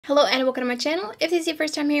Hello and welcome to my channel. If this is your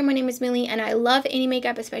first time here, my name is Millie and I love any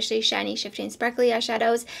makeup, especially shiny, shifty, and sparkly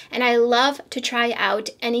eyeshadows. And I love to try out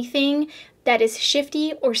anything that is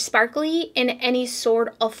shifty or sparkly in any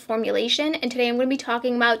sort of formulation. And today I'm going to be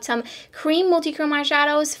talking about some cream multi-chrome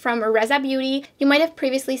eyeshadows from Reza Beauty. You might have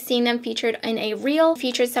previously seen them featured in a reel,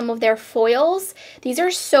 featured some of their foils. These are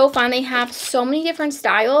so fun. They have so many different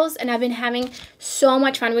styles and I've been having so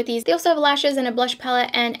much fun with these. They also have lashes and a blush palette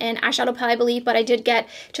and an eyeshadow palette, I believe, but I did get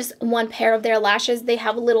just one pair of their lashes. They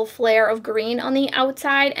have a little flare of green on the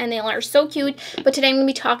outside and they are so cute. But today I'm going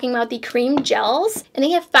to be talking about the cream gels, and they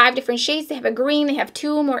have 5 different shades. They have a green, they have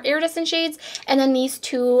 2 more iridescent shades, and then these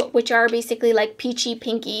 2 which are basically like peachy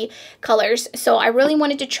pinky colors. So I really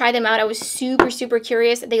wanted to try them out. I was super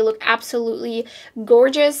curious. They look absolutely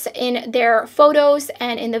gorgeous in their photos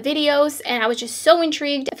and in the videos, and I was just so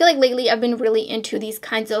intrigued. I feel like lately I've been really into these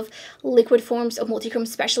kinds of liquid forms of multichrome,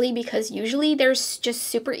 especially because usually they're just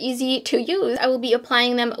super easy to use. I will be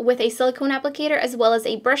applying them with a silicone applicator as well as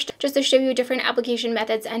a brush just to show you different application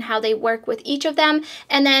methods and how they work with each of them,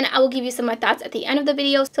 and then I will give you some of my thoughts at the end of the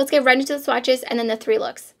video. So let's get right into the swatches and then the 3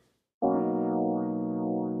 looks.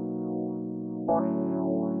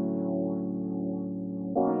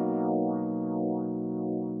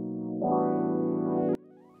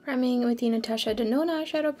 Priming with the Natasha Denona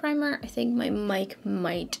eyeshadow primer. I think my mic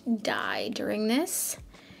might die during this,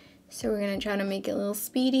 so we're gonna try to make it a little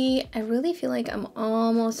speedy. I really feel like I'm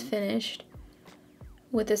almost finished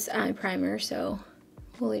with this eye primer, so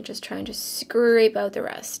we'll just try and just scrape out the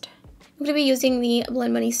rest. I'm going to be using the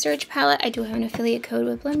Blend Bunny Search palette. I do have an affiliate code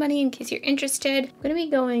with Blend Bunny in case you're interested. I'm going to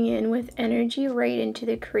be going in with energy right into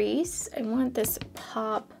the crease. I want this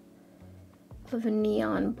pop of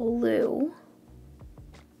neon blue.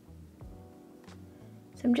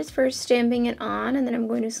 So I'm just first stamping it on, and then I'm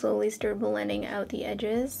going to slowly start blending out the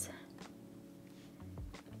edges,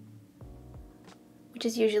 which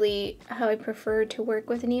is usually how I prefer to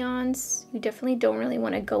work with neons. You definitely don't really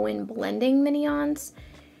want to go in blending the neons,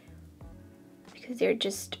 because they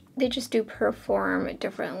just do perform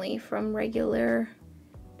differently from regular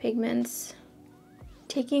pigments.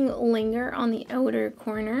 Taking Linger on the outer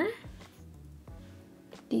corner,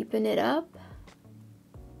 deepen it up.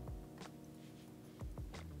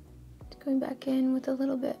 Going back in with a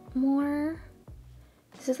little bit more.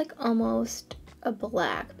 This is like almost a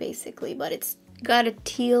black basically, but it's got a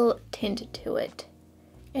teal tint to it.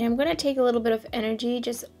 And I'm gonna take a little bit of energy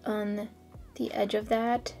just on the edge of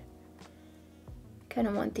that. Kind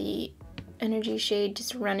of want the energy shade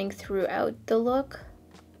just running throughout the look,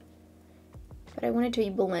 but I want it to be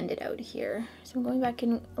blended out here. So I'm going back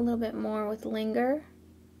in a little bit more with Linger.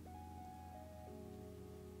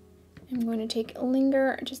 I'm going to take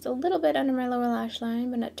Linger just a little bit under my lower lash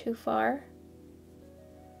line, but not too far.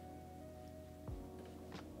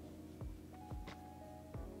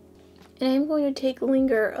 And I'm going to take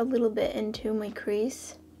Linger a little bit into my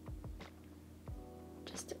crease.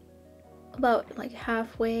 Just about like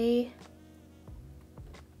halfway.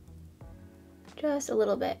 Just a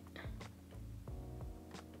little bit.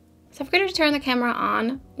 So I forgot to turn the camera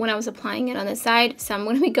on when I was applying it on this side, so I'm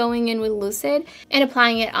going to be going in with Lucid and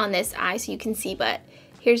applying it on this eye so you can see, but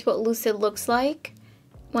here's what Lucid looks like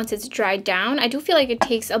once it's dried down. I do feel like it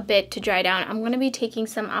takes a bit to dry down. I'm going to be taking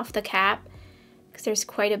some off the cap because there's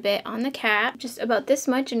quite a bit on the cap, just about this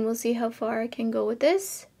much, and we'll see how far I can go with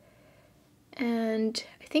this. And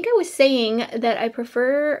I think I was saying that I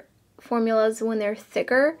prefer formulas when they're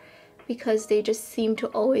thicker, because they just seem to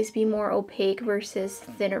always be more opaque versus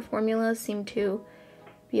thinner formulas seem to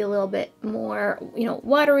be a little bit more, you know,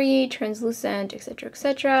 watery, translucent, etc,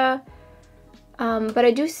 etc. But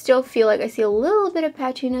I do still feel like I see a little bit of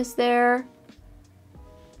patchiness there,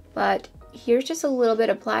 but here's just a little bit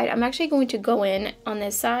applied. I'm actually going to go in on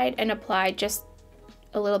this side and apply just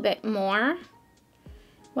a little bit more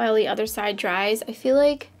while the other side dries. I feel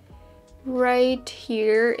like right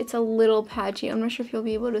here it's a little patchy. I'm not sure if you'll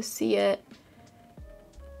be able to see it.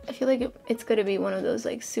 I feel like it's gonna be one of those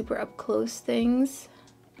like super up close things,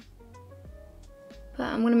 but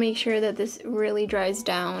I'm gonna make sure that this really dries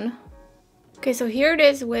down. Okay, so here it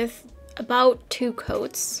is with about 2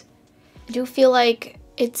 coats. I do feel like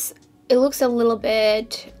it looks a little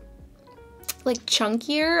bit like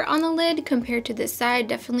chunkier on the lid compared to this side,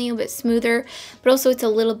 definitely a bit smoother, but also it's a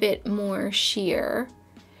little bit more sheer.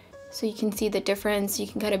 So you can see the difference. You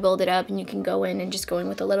can kind of build it up and you can go in and just go in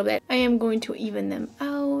with a little bit. I am going to even them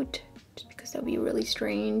out just because that would be really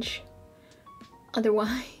strange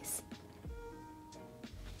otherwise.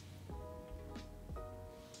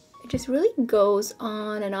 It just really goes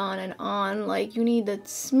on and on and on. Like, you need the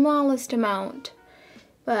smallest amount,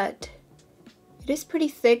 but It is pretty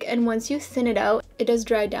thick, and once you thin it out, it does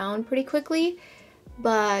dry down pretty quickly,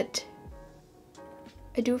 but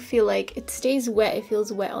I do feel like it stays wet. It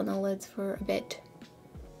feels wet on the lids for a bit.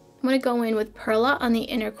 I'm going to go in with Perla on the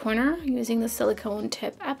inner corner using the silicone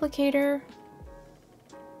tip applicator.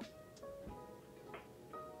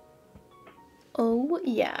 Oh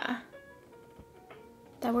yeah,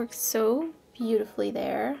 that works so beautifully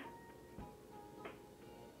there.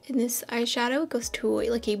 And this eyeshadow goes to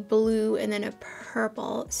like a blue and then a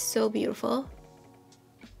purple. So beautiful.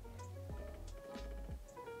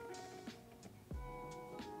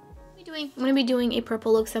 I'm going to be doing a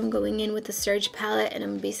purple look, so I'm going in with the Surge palette, and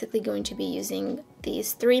I'm basically going to be using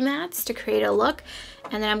these 3 mattes to create a look.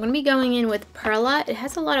 And then I'm going to be going in with Perla. It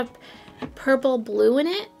has a lot of purple blue in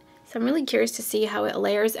it, so I'm really curious to see how it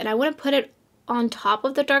layers, and I want to put it on top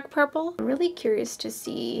of the dark purple. I'm really curious to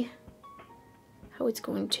see how it's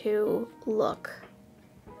going to look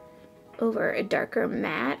over a darker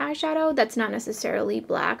matte eyeshadow that's not necessarily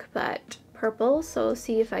black but purple. So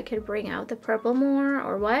see if I could bring out the purple more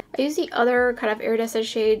or what. I use the other kind of iridescent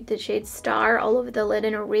shade, the shade Star, all over the lid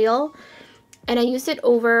in a reel, and I used it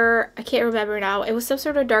over, I can't remember now, it was some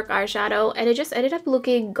sort of dark eyeshadow, and it just ended up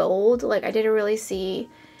looking gold. Like I didn't really see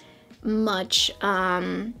much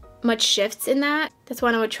shifts in that. That's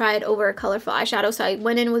why I would try it over a colorful eyeshadow. So I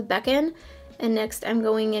went in with Beckon, and next I'm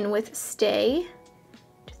going in with Stay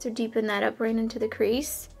just to deepen that up right into the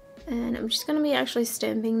crease. And I'm just going to be actually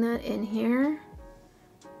stamping that in here,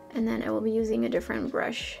 and then I will be using a different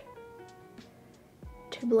brush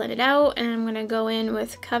to blend it out. And I'm going to go in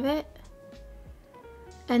with Covet,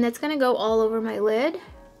 and that's going to go all over my lid.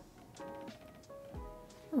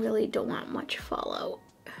 Really don't want much fallout.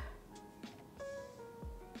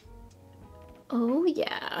 Oh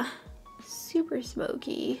yeah, super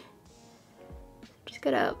smoky. Just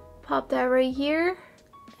gonna pop that right here,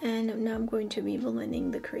 and now I'm going to be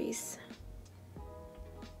blending the crease.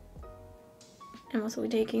 I'm also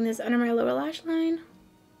taking this under my lower lash line,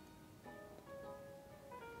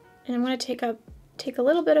 and I'm gonna take a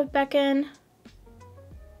little bit of Beckon,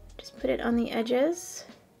 just put it on the edges.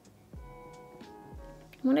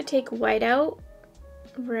 I'm gonna take Whiteout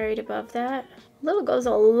right above that. A little goes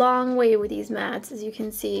a long way with these mattes, as you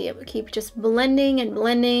can see. It will keep just blending and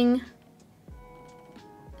blending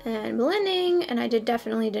and blending, and I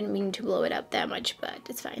definitely didn't mean to blow it up that much, but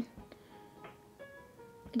it's fine.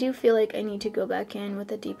 I do feel like I need to go back in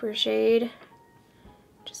with a deeper shade,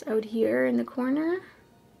 just out here in the corner.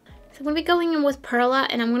 So I'm going to be going in with Perla,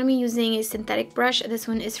 and I'm going to be using a synthetic brush. This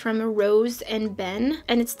one is from Rose and Ben,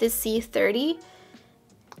 and it's this C30.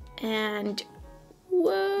 And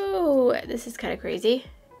whoa, this is kind of crazy.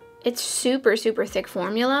 It's super, super thick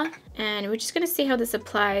formula, and we're just gonna see how this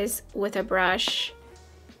applies with a brush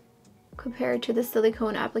compared to the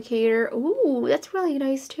silicone applicator. Ooh, that's really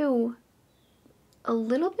nice too. A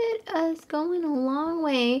little bit is going a long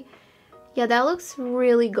way. Yeah, that looks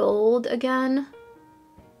really gold again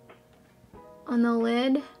on the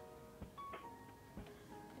lid.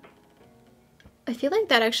 I feel like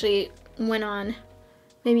that actually went on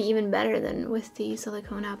maybe even better than with the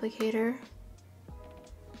silicone applicator.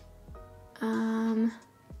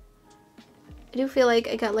 I do feel like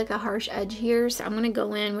I got like a harsh edge here, so I'm gonna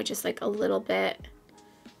go in with just like a little bit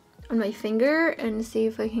on my finger and see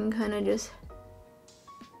if I can kind of just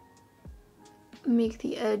make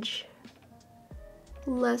the edge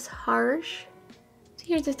less harsh. So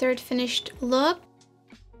here's the third finished look.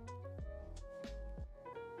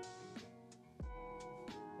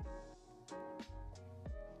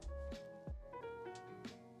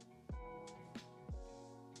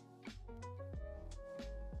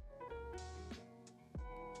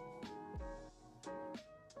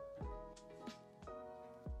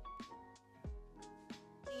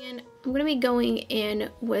 And I'm gonna be going in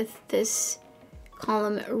with this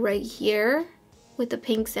column right here with the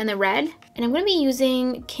pinks and the red, and I'm gonna be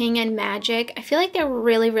using King and Magic. I feel like they're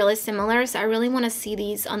really, really similar, so I really want to see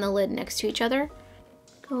these on the lid next to each other.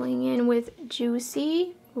 Going in with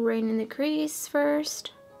Juicy right in the crease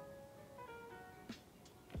first,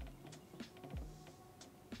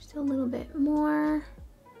 just a little bit more,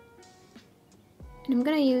 and I'm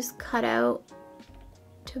gonna use Cutout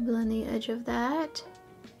to blend the edge of that.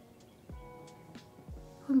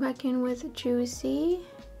 Going back in with Juicy.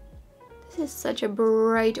 This is such a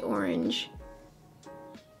bright orange.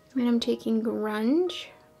 And I'm taking Grunge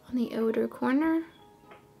on the outer corner.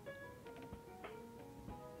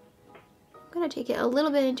 I'm gonna take it a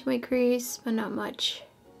little bit into my crease, but not much.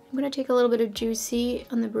 I'm gonna take a little bit of Juicy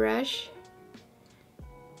on the brush,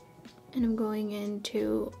 and I'm going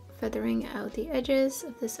into feathering out the edges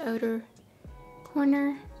of this outer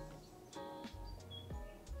corner.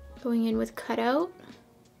 Going in with Cutout.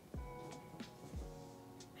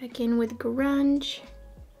 Back in with Grunge.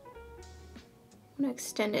 I'm gonna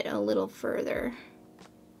extend it a little further.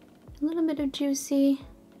 A little bit of Juicy.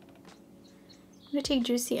 I'm gonna take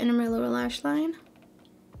Juicy under my lower lash line.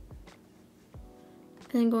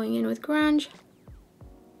 And then going in with Grunge.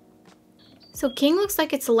 So King looks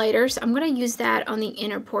like it's lighter, so I'm gonna use that on the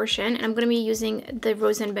inner portion, and I'm gonna be using the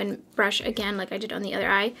Rose and Bend brush again like I did on the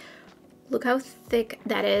other eye. Look how thick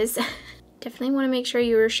that is. Definitely wanna make sure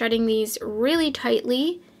you're shutting these really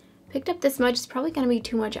tightly. Picked up this much, it's probably gonna be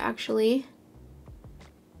too much actually.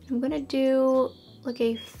 I'm gonna do like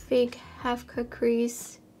a fake half cut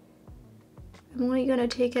crease. I'm only gonna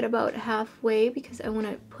take it about halfway because I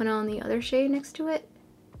wanna put on the other shade next to it.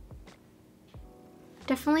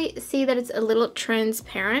 Definitely see that it's a little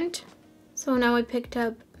transparent. So now I picked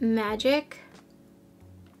up Magic.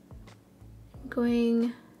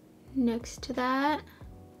 Going next to that.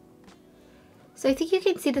 So I think you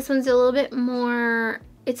can see this one's a little bit more,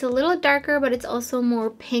 it's a little darker, but it's also more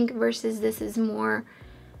pink versus this is more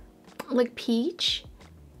like peach.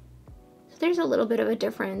 So there's a little bit of a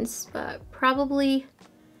difference, but probably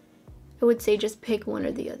I would say just pick one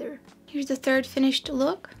or the other. Here's the third finished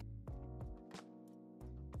look.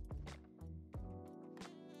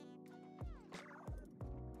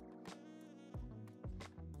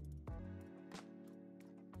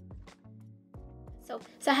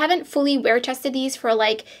 So I haven't fully wear tested these for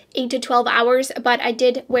like 8 to 12 hours, but I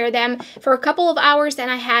did wear them for a couple of hours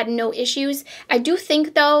and I had no issues. I do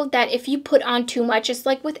think though that if you put on too much, it's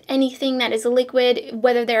like with anything that is a liquid,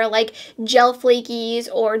 whether they're like gel flakies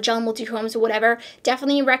or gel multichromes or whatever,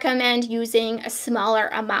 definitely recommend using a smaller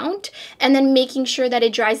amount and then making sure that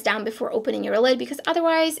it dries down before opening your lid, because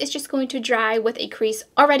otherwise it's just going to dry with a crease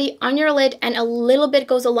already on your lid, and a little bit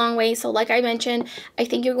goes a long way. So like I mentioned, I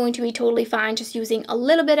think you're going to be totally fine just using a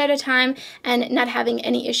little bit at a time and not having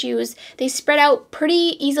any issues. They spread out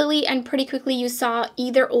pretty easily and pretty quickly. You saw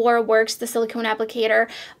either or works, the silicone applicator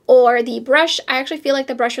or the brush. I actually feel like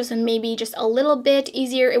the brush was maybe just a little bit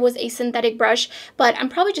easier. It was a synthetic brush, but I'm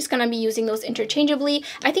probably just going to be using those interchangeably.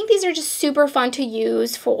 I think these are just super fun to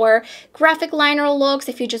use for graphic liner looks,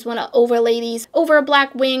 if you just want to overlay these over a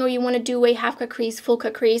black wing, or you want to do a half cut crease, full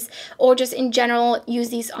cut crease, or just in general use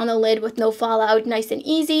these on the lid with no fallout, nice and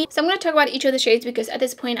easy. So I'm going to talk about each of the shades because at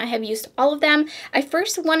this point I have used all of them. I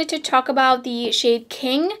first wanted to talk about the shade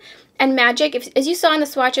King and Magic. As you saw in the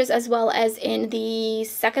swatches as well as in the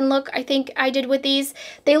second look I think I did with these,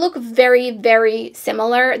 they look very, very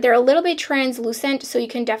similar. They're a little bit translucent, so you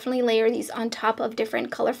can definitely layer these on top of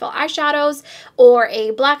different colorful eyeshadows or a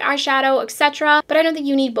black eyeshadow, etc. But I don't think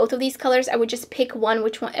you need both of these colors. I would just pick one,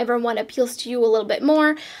 whichever one appeals to you a little bit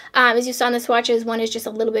more. As you saw in the swatches, one is just a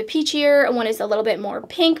little bit peachier and one is a little bit more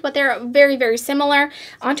pink, but they're very, very similar.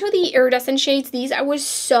 Onto the iridescent shades. These I was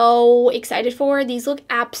so excited for. These look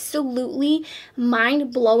absolutely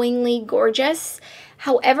mind-blowingly gorgeous.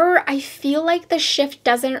 However, I feel like the shift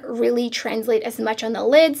doesn't really translate as much on the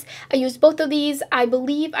lids. I used both of these. I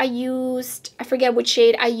believe I used, I forget which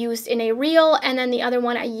shade I used in a reel, and then the other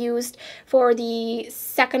one I used for the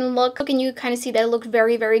second look. And you kind of see that it looked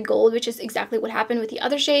very, very gold, which is exactly what happened with the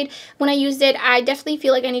other shade. When I used it, I definitely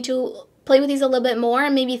feel like I need to play with these a little bit more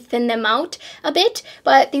and maybe thin them out a bit,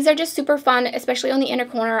 but these are just super fun, especially on the inner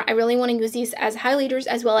corner. I really want to use these as highlighters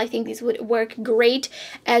as well. I think these would work great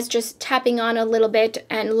as just tapping on a little bit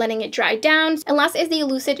and letting it dry down. And last is the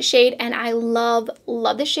Lucid shade, and I love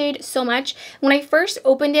the shade so much. When I first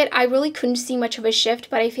opened it, I really couldn't see much of a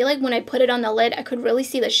shift, but I feel like when I put it on the lid, I could really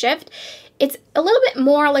see the shift. It's a little bit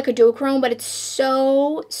more like a duochrome, but it's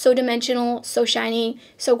so dimensional, so shiny,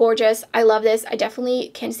 so gorgeous. I love this. I definitely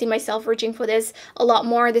can see myself reaching for this a lot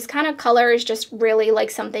more. This kind of color is just really like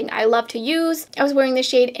something I love to use. I was wearing this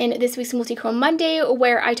shade in this week's Multichrome Monday,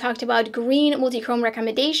 where I talked about green multichrome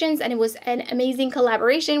recommendations, and it was an amazing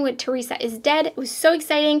collaboration with Teresa is Dead. It was so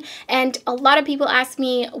exciting, and a lot of people asked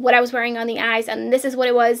me what I was wearing on the eyes, and this is what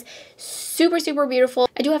it was. Super, super beautiful.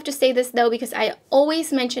 I do have to say this though, because I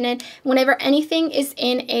always mention it, whenever anything is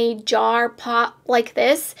in a jar pot like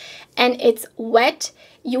this and it's wet,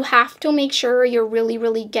 you have to make sure you're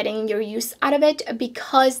really getting your use out of it,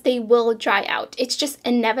 because they will dry out. It's just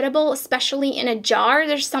inevitable, especially in a jar.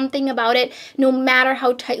 There's something about it, no matter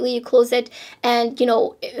how tightly you close it and you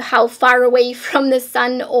know how far away from the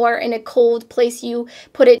sun or in a cold place you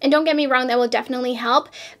put it. And don't get me wrong, that will definitely help,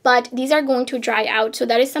 but these are going to dry out. So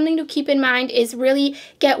that is something to keep in mind, is really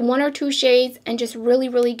get 1 or 2 shades and just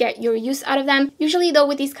really get your use out of them. Usually though,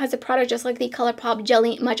 with these kinds of products, just like the ColourPop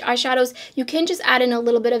Jelly Much eyeshadows, you can just add in a little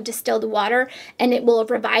little bit of distilled water and it will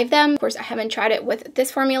revive them. Of course, I haven't tried it with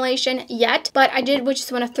this formulation yet, but I did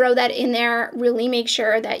just want to throw that in there. Really make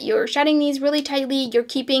sure that you're shutting these really tightly. You're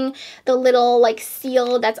keeping the little like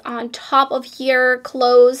seal that's on top of here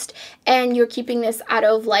closed, and you're keeping this out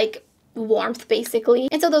of like warmth basically.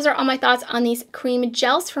 And so those are all my thoughts on these cream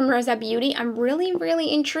gels from Reza Beauty. I'm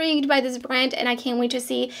really intrigued by this brand and I can't wait to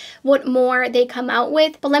see what more they come out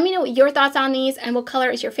with. But let me know your thoughts on these and what color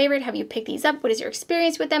is your favorite. Have you picked these up? What is your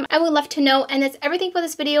experience with them? I would love to know. And that's everything for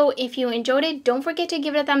this video. If you enjoyed it, don't forget to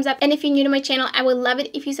give it a thumbs up. And if you're new to my channel, I would love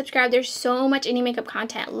it if you subscribe. There's so much indie makeup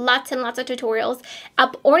content, lots and lots of tutorials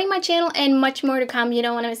up on my channel and much more to come. You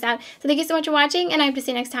don't want to miss out. So thank you so much for watching and I hope to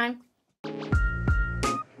see you next time.